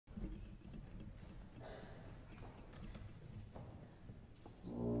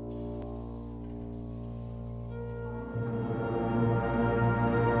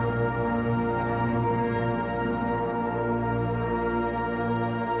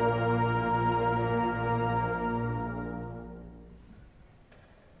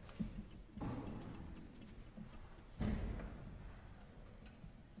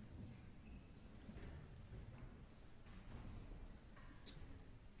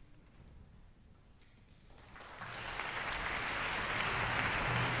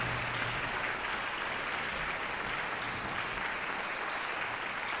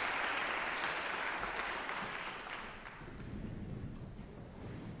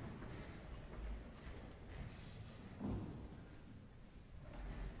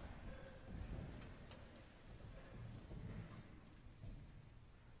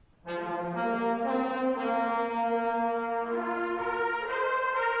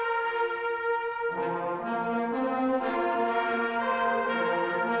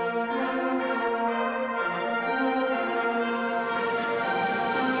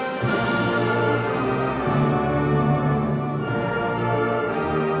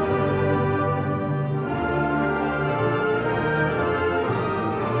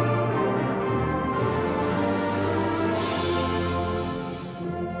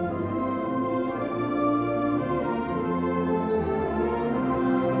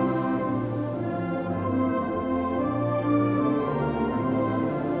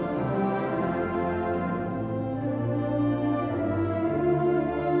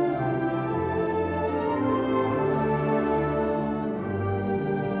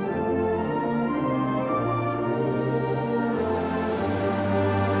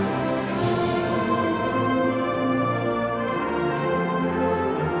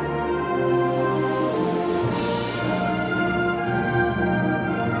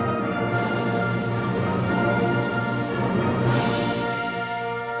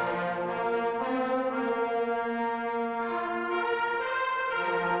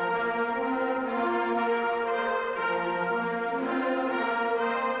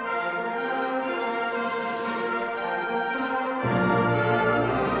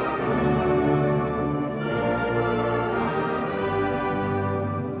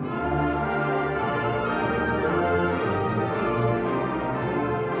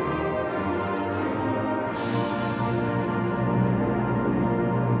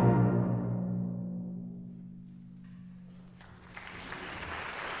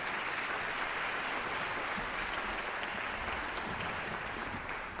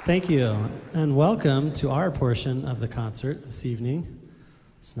Thank you, and welcome to our portion of the concert this evening.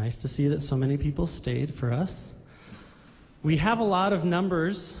 It's nice to see that so many people stayed for us. We have a lot of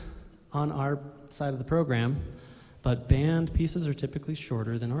numbers on our side of the program, but band pieces are typically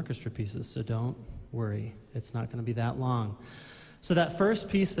shorter than orchestra pieces, so don't worry. It's not going to be that long. So that first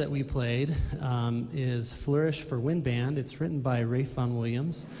piece that we played is Flourish for Wind Band. It's written by Rafe Vaughan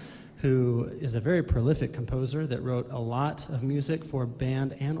Williams, who is a very prolific composer that wrote a lot of music for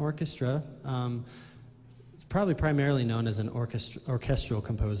band and orchestra. He's probably primarily known as an orchestral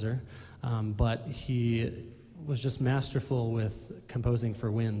composer, but he was just masterful with composing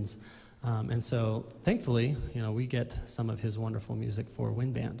for winds. And so, thankfully, we get some of his wonderful music for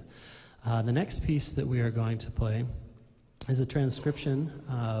wind band. The next piece that we are going to play is a transcription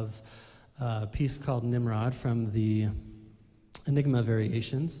of a piece called Nimrod from the Enigma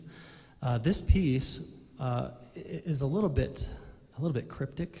Variations. This piece is a little bit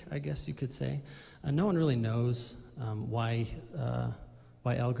cryptic, I guess you could say. No one really knows why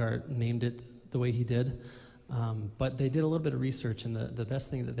Elgar named it the way he did, but they did a little bit of research, and the best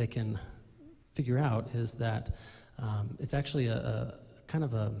thing that they can figure out is that it's actually a kind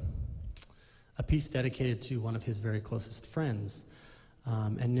of a piece dedicated to one of his very closest friends.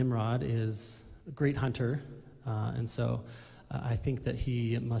 And Nimrod is a great hunter, and so I think that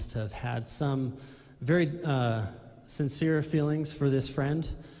he must have had some very sincere feelings for this friend,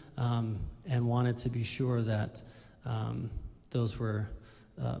 and wanted to be sure that those were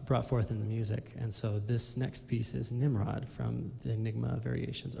brought forth in the music. And so this next piece is Nimrod from the Enigma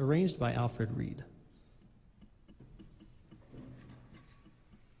Variations, arranged by Alfred Reed.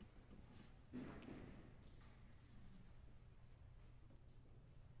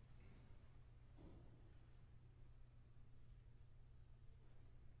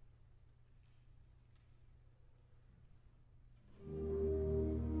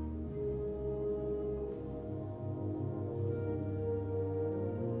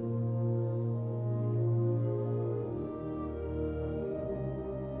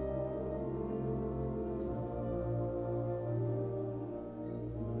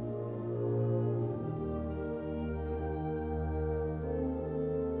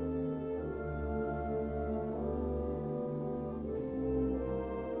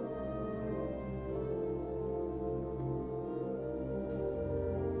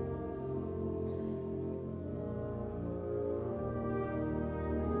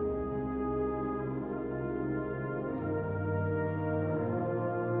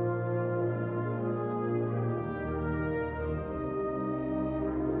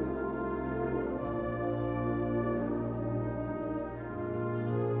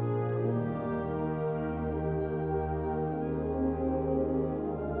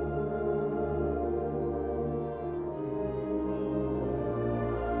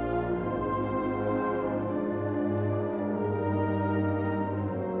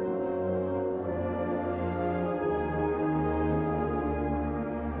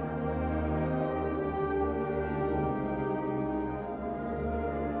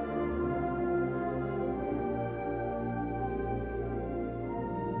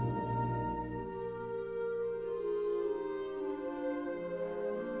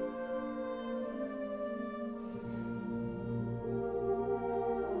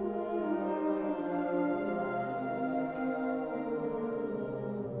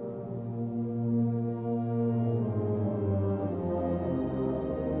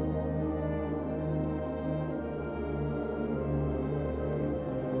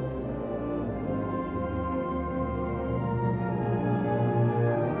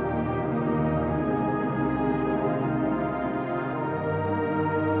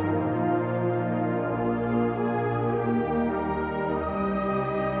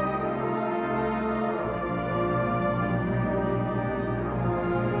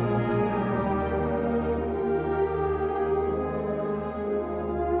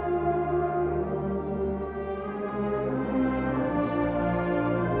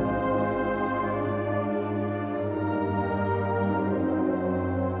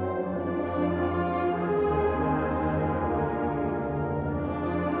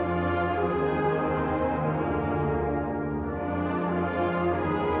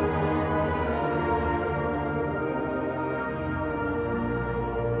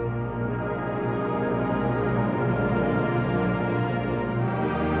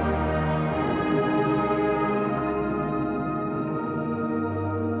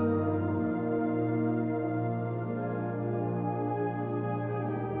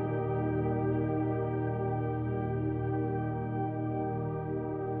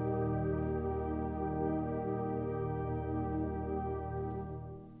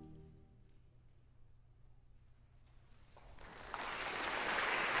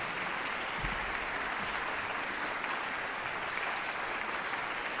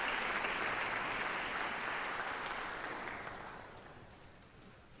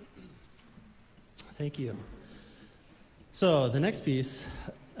 Thank you. So the next piece,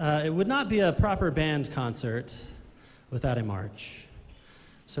 it would not be a proper band concert without a march.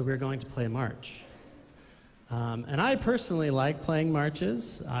 So we're going to play a march. And I personally like playing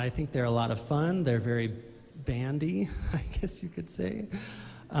marches. I think they're a lot of fun. They're very bandy, I guess you could say.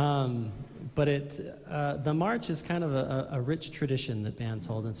 But the march is kind of a rich tradition that bands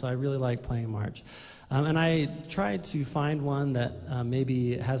hold, and so I really like playing march. And I tried to find one that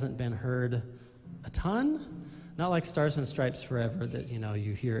maybe hasn't been heard a ton. Not like Stars and Stripes Forever that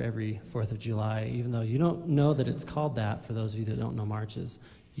you hear every 4th of July, even though you don't know that it's called that. For those of you that don't know marches,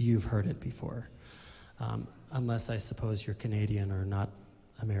 you've heard it before. Unless I suppose you're Canadian or not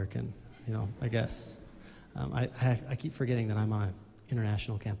American, I guess. I keep forgetting that I'm on an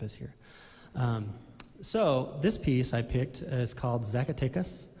international campus here. So this piece I picked is called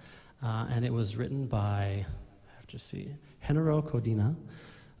Zacatecas, and it was written by, Genaro Codina,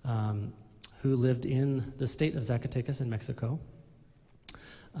 who lived in the state of Zacatecas in Mexico,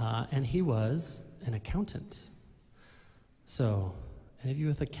 and he was an accountant. So any of you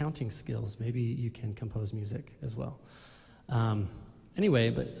with accounting skills, maybe you can compose music as well. Anyway,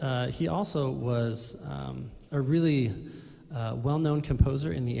 but he also was a really well-known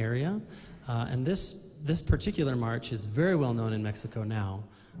composer in the area, and this particular march is very well known in Mexico now.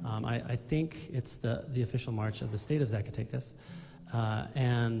 I think it's the official march of the state of Zacatecas,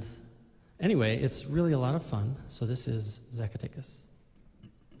 and anyway, it's really a lot of fun. So this is Zacatecas.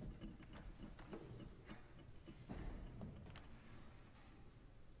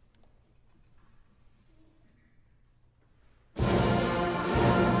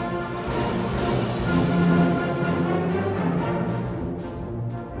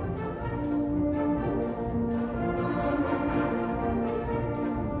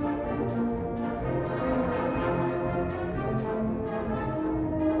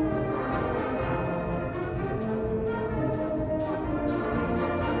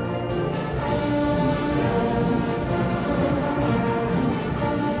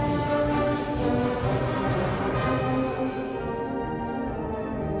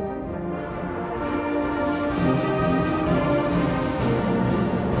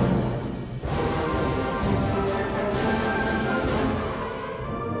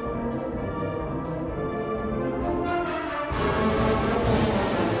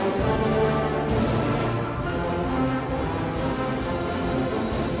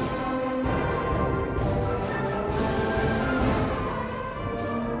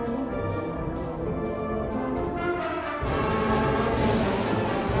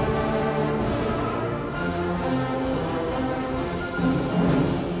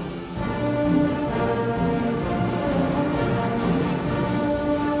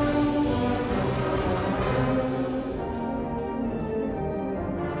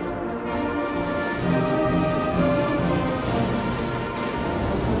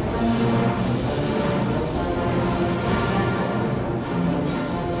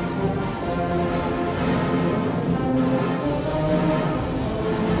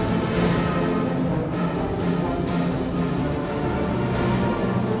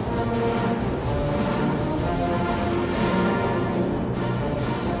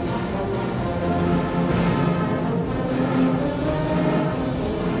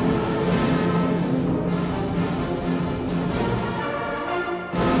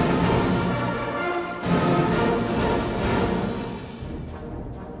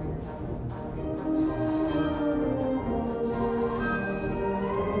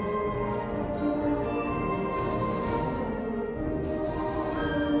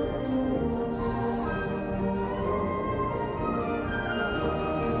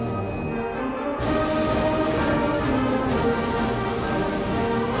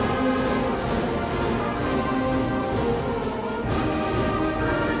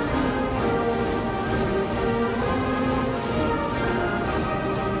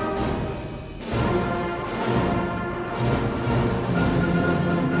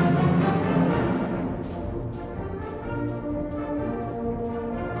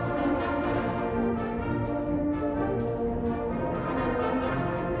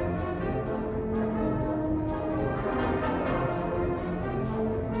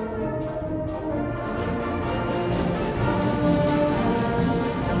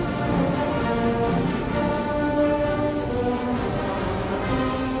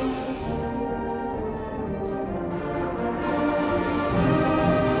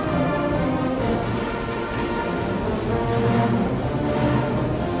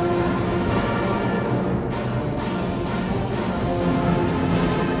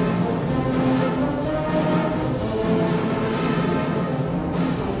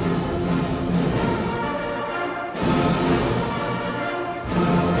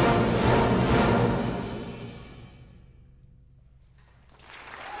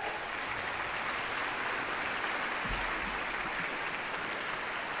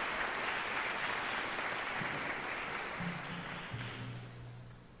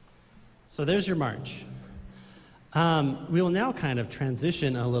 So there's your march. We will now kind of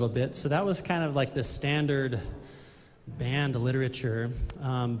transition a little bit. So that was kind of like the standard band literature.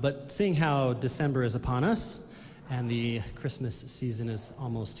 But seeing how December is upon us and the Christmas season is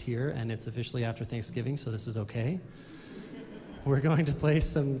almost here and it's officially after Thanksgiving, so this is okay, we're going to play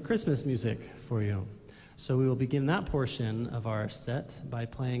some Christmas music for you. So we will begin that portion of our set by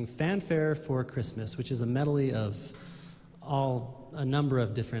playing Fanfare for Christmas, which is a medley of a number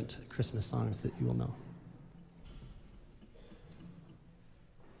of different Christmas songs that you will know.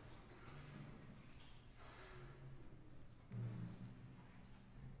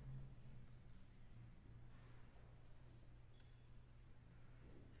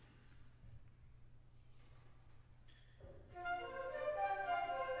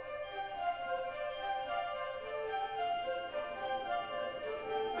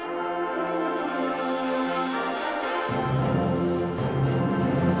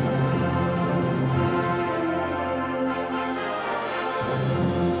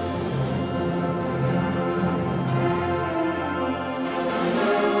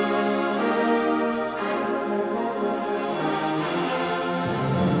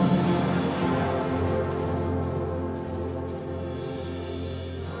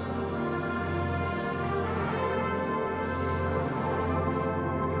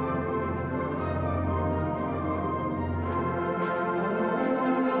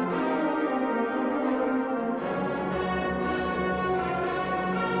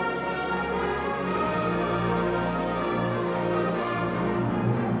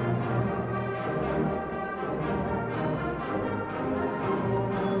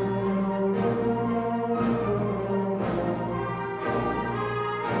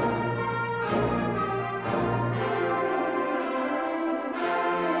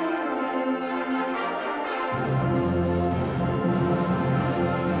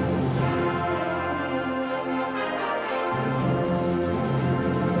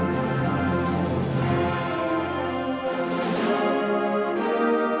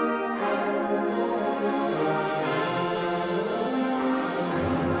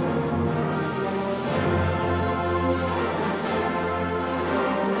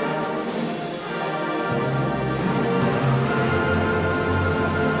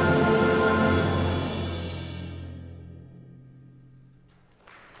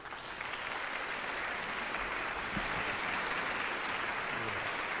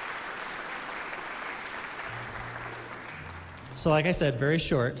 So like I said, very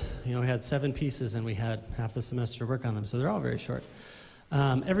short. We had 7 pieces and we had half the semester to work on them, so they're all very short.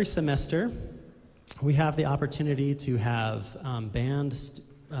 Every semester, we have the opportunity to have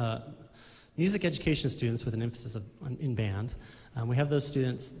music education students with an emphasis in band. We have those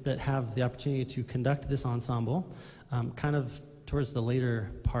students that have the opportunity to conduct this ensemble kind of towards the later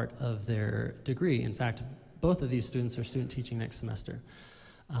part of their degree. In fact, both of these students are student teaching next semester.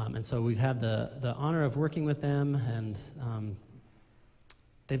 And so we've had the honor of working with them, and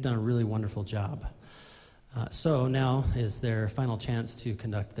they've done a really wonderful job. So now is their final chance to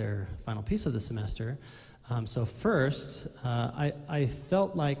conduct their final piece of the semester. So first, I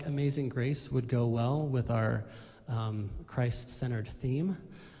felt like Amazing Grace would go well with our Christ-centered theme.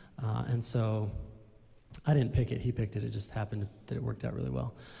 And so I didn't pick it, he picked it. It just happened that it worked out really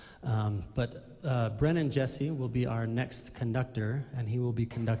well. But Brennan Jesse will be our next conductor, and he will be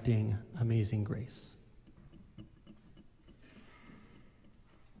conducting Amazing Grace.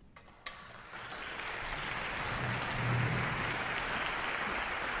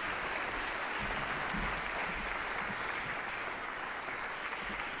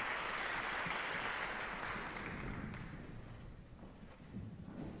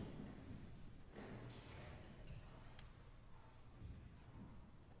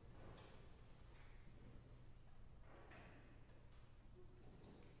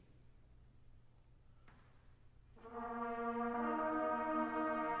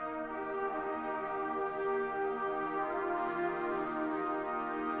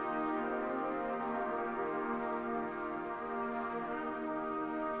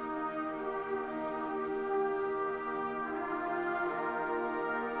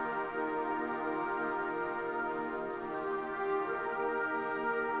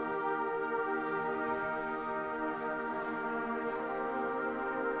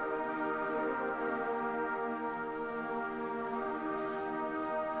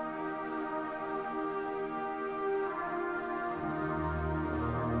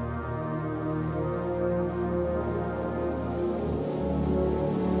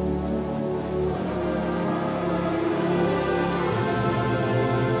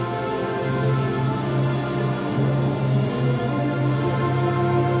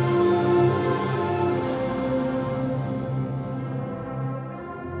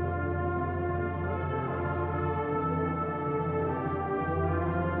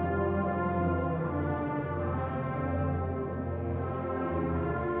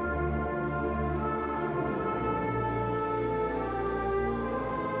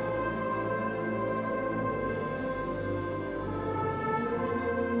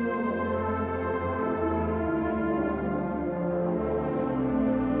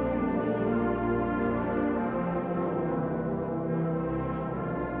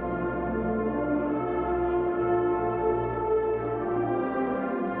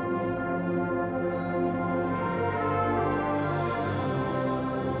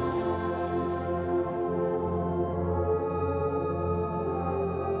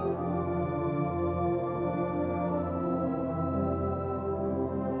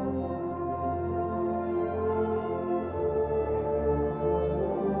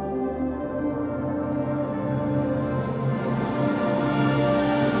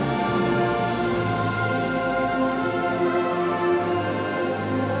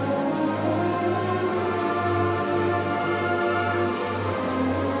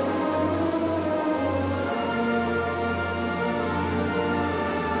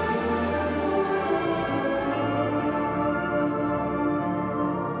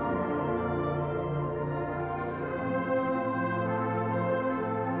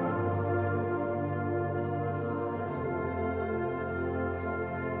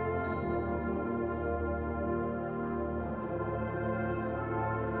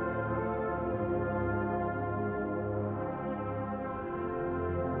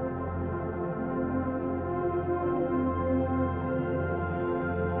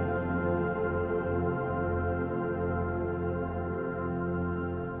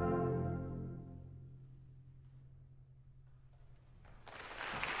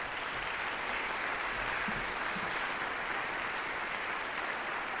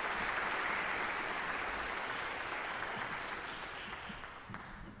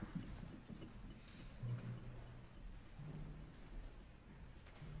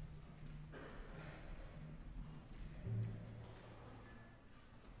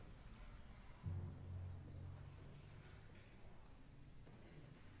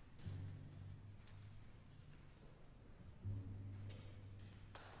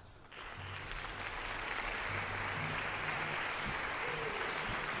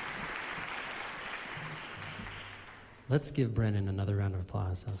 Let's give Brennan another round of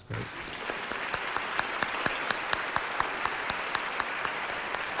applause. That was great.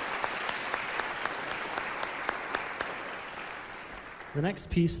 The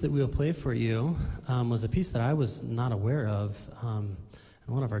next piece that we'll play for you was a piece that I was not aware of. And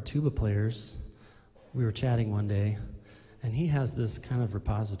one of our tuba players, we were chatting one day, and he has this kind of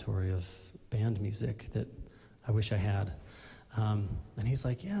repository of band music that I wish I had. And he's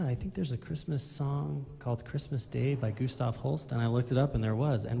like, yeah, I think there's a Christmas song called Christmas Day by Gustav Holst. And I looked it up, and there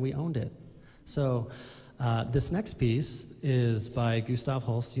was, and we owned it. So this next piece is by Gustav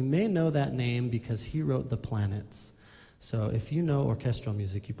Holst. You may know that name because he wrote The Planets. So if you know orchestral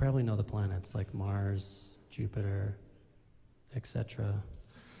music, you probably know the planets like Mars, Jupiter, etc.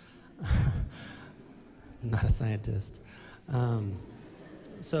 Not a scientist.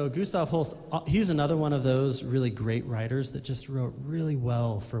 So Gustav Holst, he's another one of those really great writers that just wrote really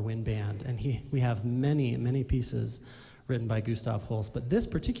well for wind band. And we have many, many pieces written by Gustav Holst. But this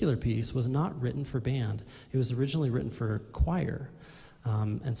particular piece was not written for band. It was originally written for choir.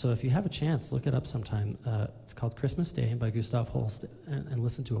 And so if you have a chance, look it up sometime. It's called Christmas Day by Gustav Holst, and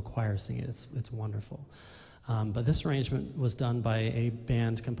listen to a choir sing it. It's wonderful. But this arrangement was done by a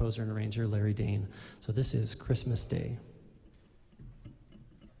band composer and arranger, Larry Dane. So this is Christmas Day.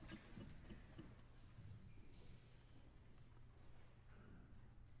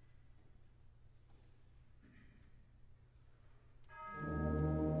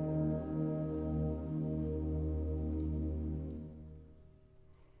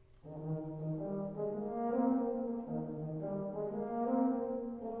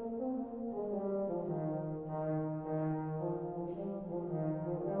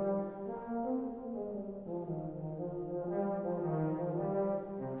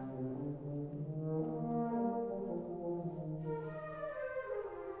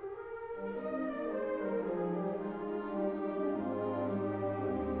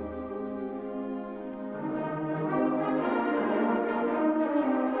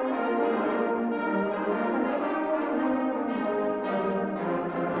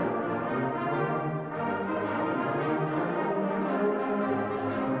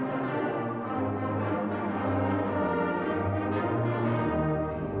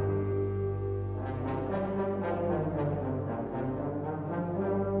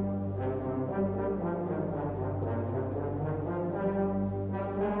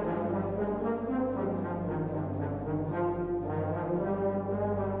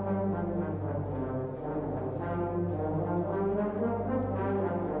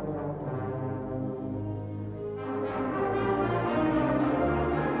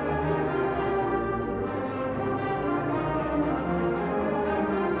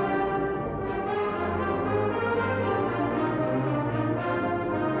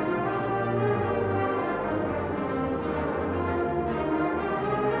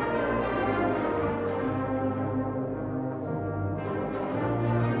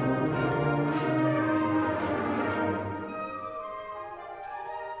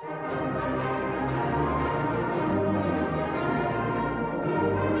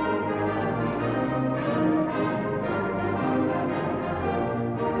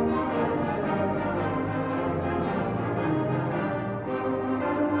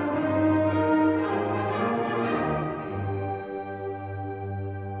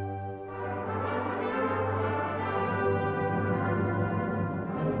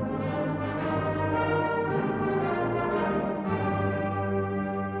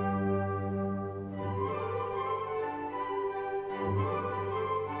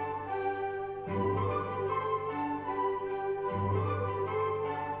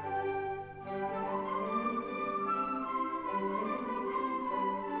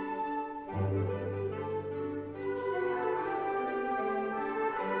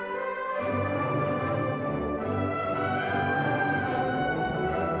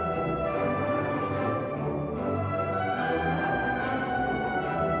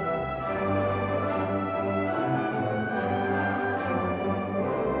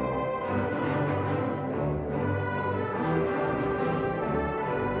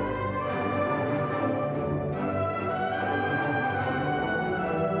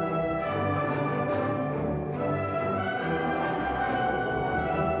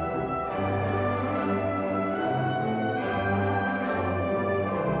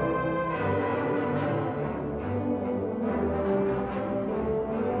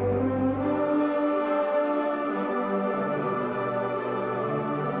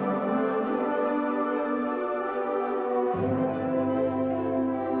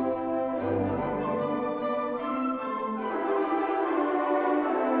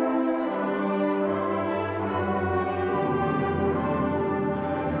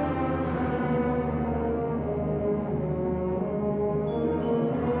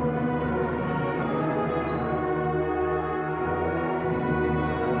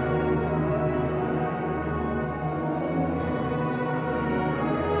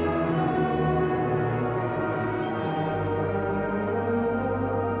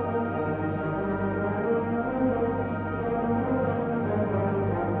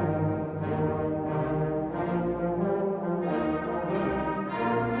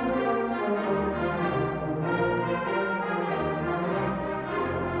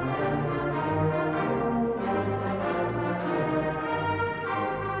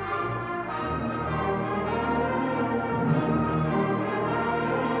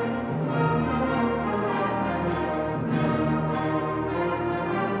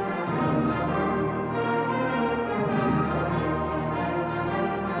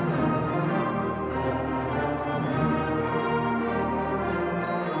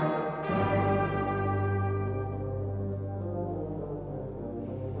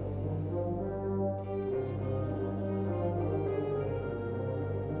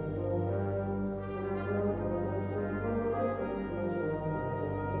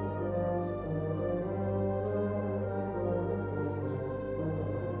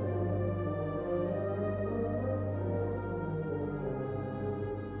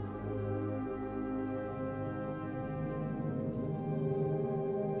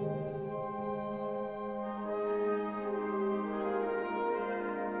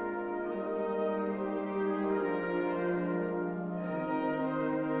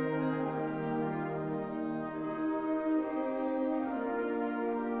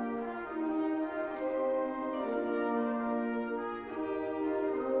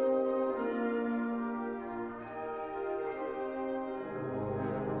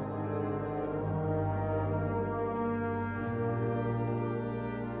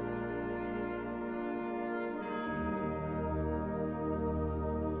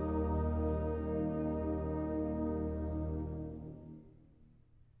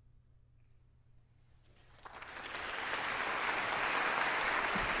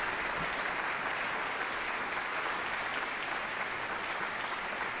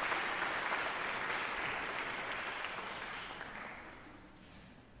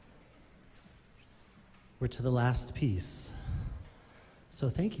 We're to the last piece.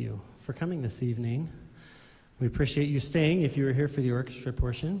 So thank you for coming this evening. We appreciate you staying if you were here for the orchestra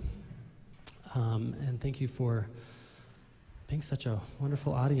portion. And thank you for being such a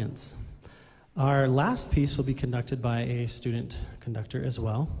wonderful audience. Our last piece will be conducted by a student conductor as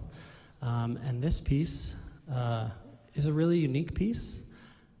well. And this piece is a really unique piece.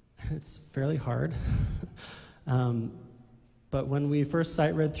 It's fairly hard. But when we first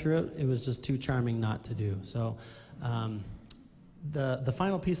sight read through it, it was just too charming not to do. So the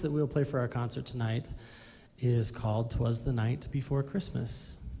final piece that we'll play for our concert tonight is called "'Twas the Night Before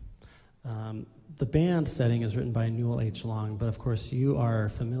Christmas." The band setting is written by Newell H. Long, but of course you are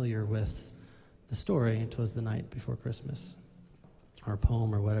familiar with the story, "'Twas the Night Before Christmas," or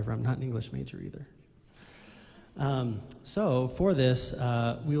poem or whatever. I'm not an English major either. So for this,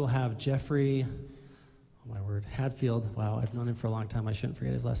 we will have Jeffrey, oh my word, Hadfield. Wow, I've known him for a long time. I shouldn't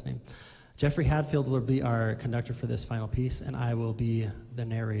forget his last name. Jeffrey Hadfield will be our conductor for this final piece, and I will be the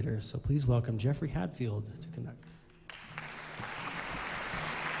narrator. So please welcome Jeffrey Hadfield to conduct.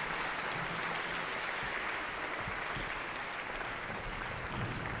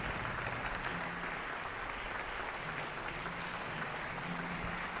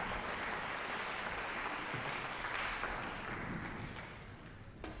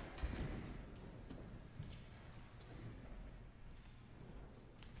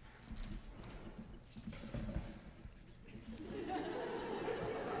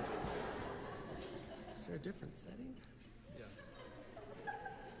 Is there a different setting? Yeah.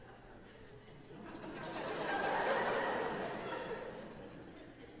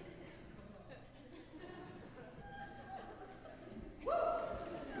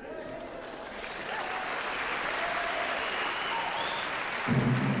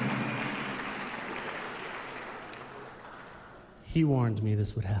 He warned me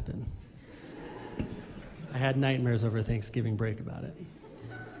this would happen. I had nightmares over Thanksgiving break about it.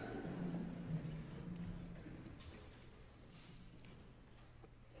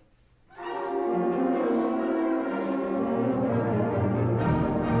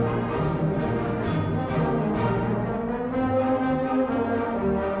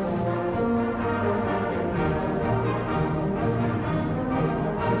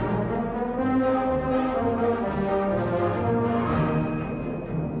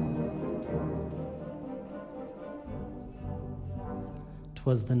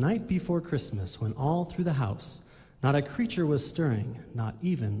 "'Twas the night before Christmas, when all through the house not a creature was stirring, not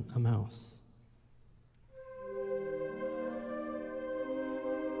even a mouse.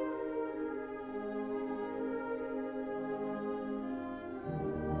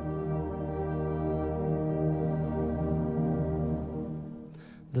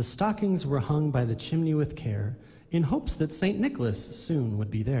 The stockings were hung by the chimney with care, in hopes that St. Nicholas soon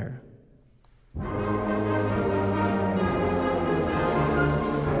would be there.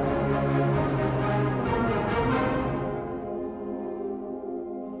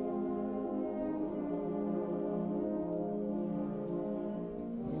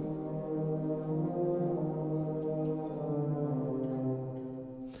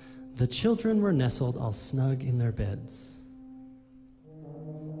 The children were nestled all snug in their beds.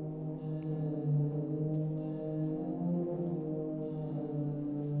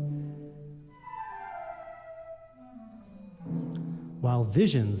 While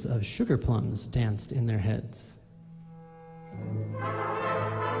visions of sugar plums danced in their heads.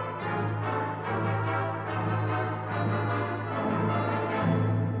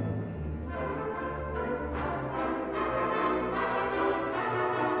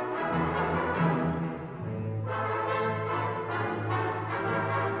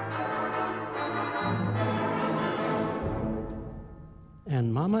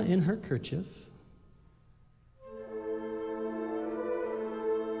 And Mama in her kerchief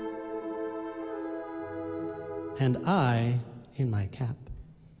and I in my cap.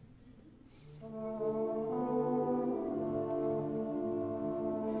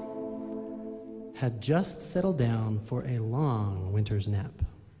 Had just settled down for a long winter's nap.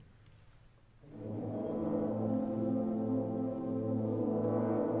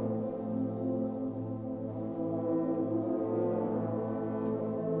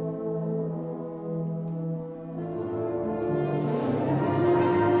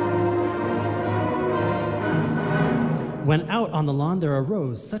 When out on the lawn there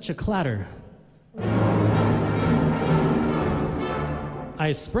arose such a clatter.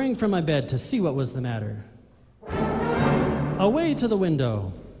 I sprang from my bed to see what was the matter. Away to the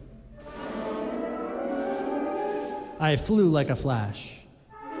window. I flew like a flash,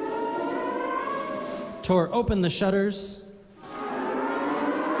 tore open the shutters,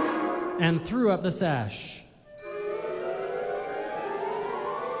 and threw up the sash.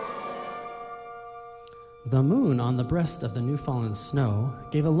 The moon on the breast of the new fallen snow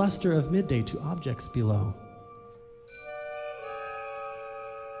gave a luster of midday to objects below.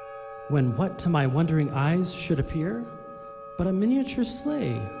 When what to my wondering eyes should appear but a miniature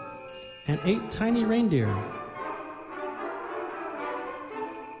sleigh and 8 tiny reindeer.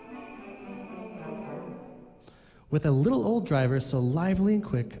 With a little old driver so lively and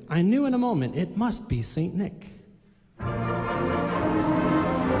quick, I knew in a moment it must be St. Nick.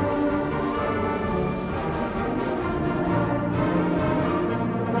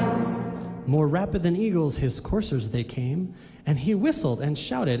 More rapid than eagles his coursers they came, and he whistled and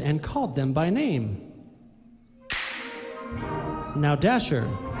shouted and called them by name. Now Dasher,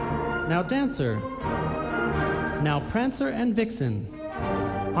 now Dancer, now Prancer and Vixen,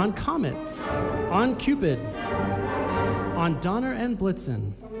 on Comet, on Cupid, on Donner and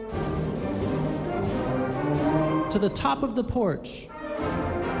Blitzen, to the top of the porch,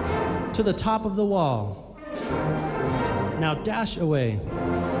 to the top of the wall. Now dash away,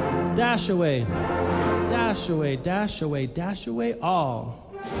 dash away, dash away, dash away, dash away all.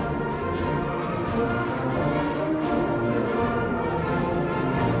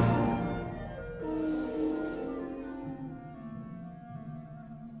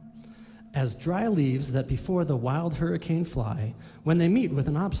 As dry leaves that before the wild hurricane fly, when they meet with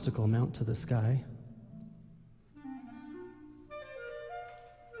an obstacle mount to the sky.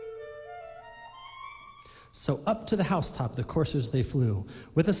 So up to the housetop the coursers they flew,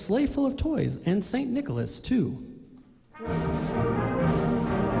 with a sleigh full of toys and St. Nicholas too.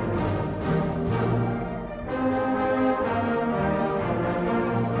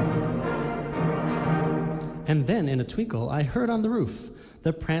 And then in a twinkle I heard on the roof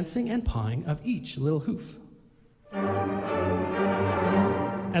the prancing and pawing of each little hoof.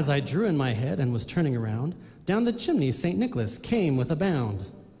 As I drew in my head and was turning around, down the chimney St. Nicholas came with a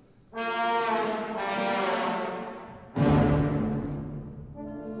bound.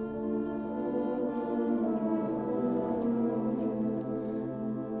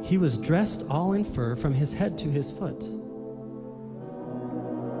 He was dressed all in fur from his head to his foot.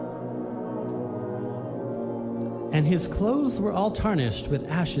 And his clothes were all tarnished with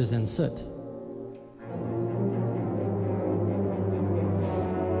ashes and soot.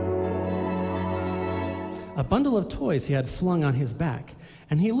 A bundle of toys he had flung on his back,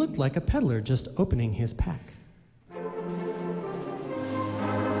 and he looked like a peddler just opening his pack.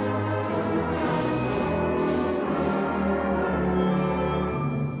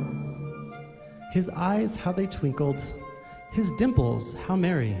 His eyes, how they twinkled, his dimples, how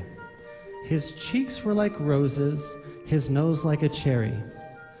merry. His cheeks were like roses, his nose like a cherry.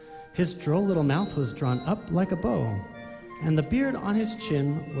 His droll little mouth was drawn up like a bow, and the beard on his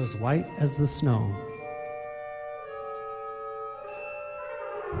chin was white as the snow.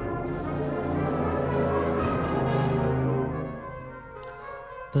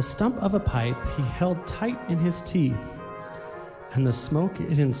 The stump of a pipe he held tight in his teeth, and the smoke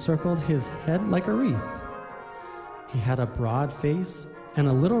it encircled his head like a wreath. He had a broad face and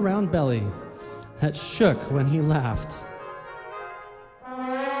a little round belly that shook when he laughed,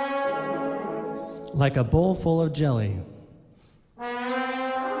 like a bowl full of jelly.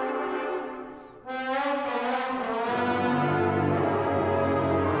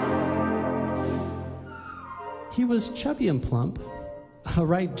 He was chubby and plump, a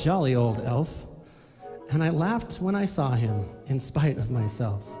right jolly old elf, and I laughed when I saw him, in spite of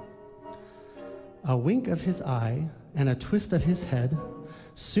myself. A wink of his eye and a twist of his head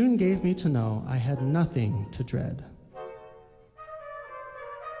soon gave me to know I had nothing to dread.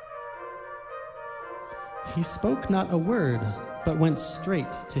 He spoke not a word, but went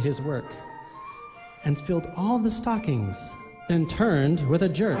straight to his work, and filled all the stockings, then turned with a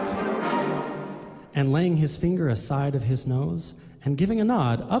jerk, and laying his finger aside of his nose, and giving a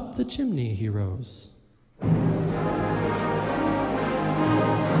nod, up the chimney he rose.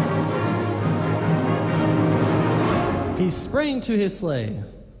 He sprang to his sleigh,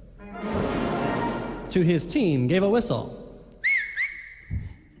 to his team gave a whistle,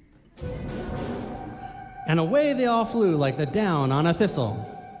 and away they all flew like the down on a thistle.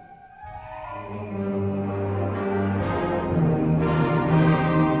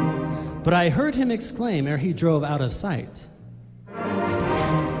 But I heard him exclaim ere he drove out of sight,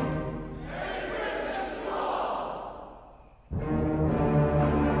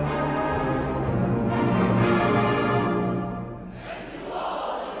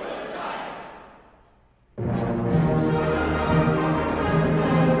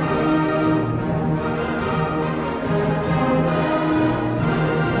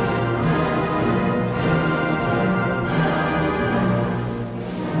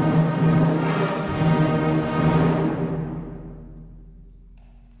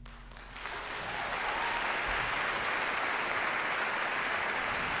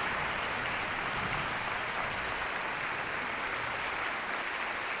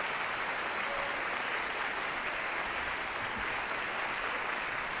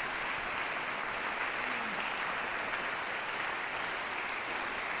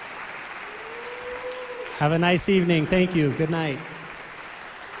 Have a nice evening. Thank you. Good night.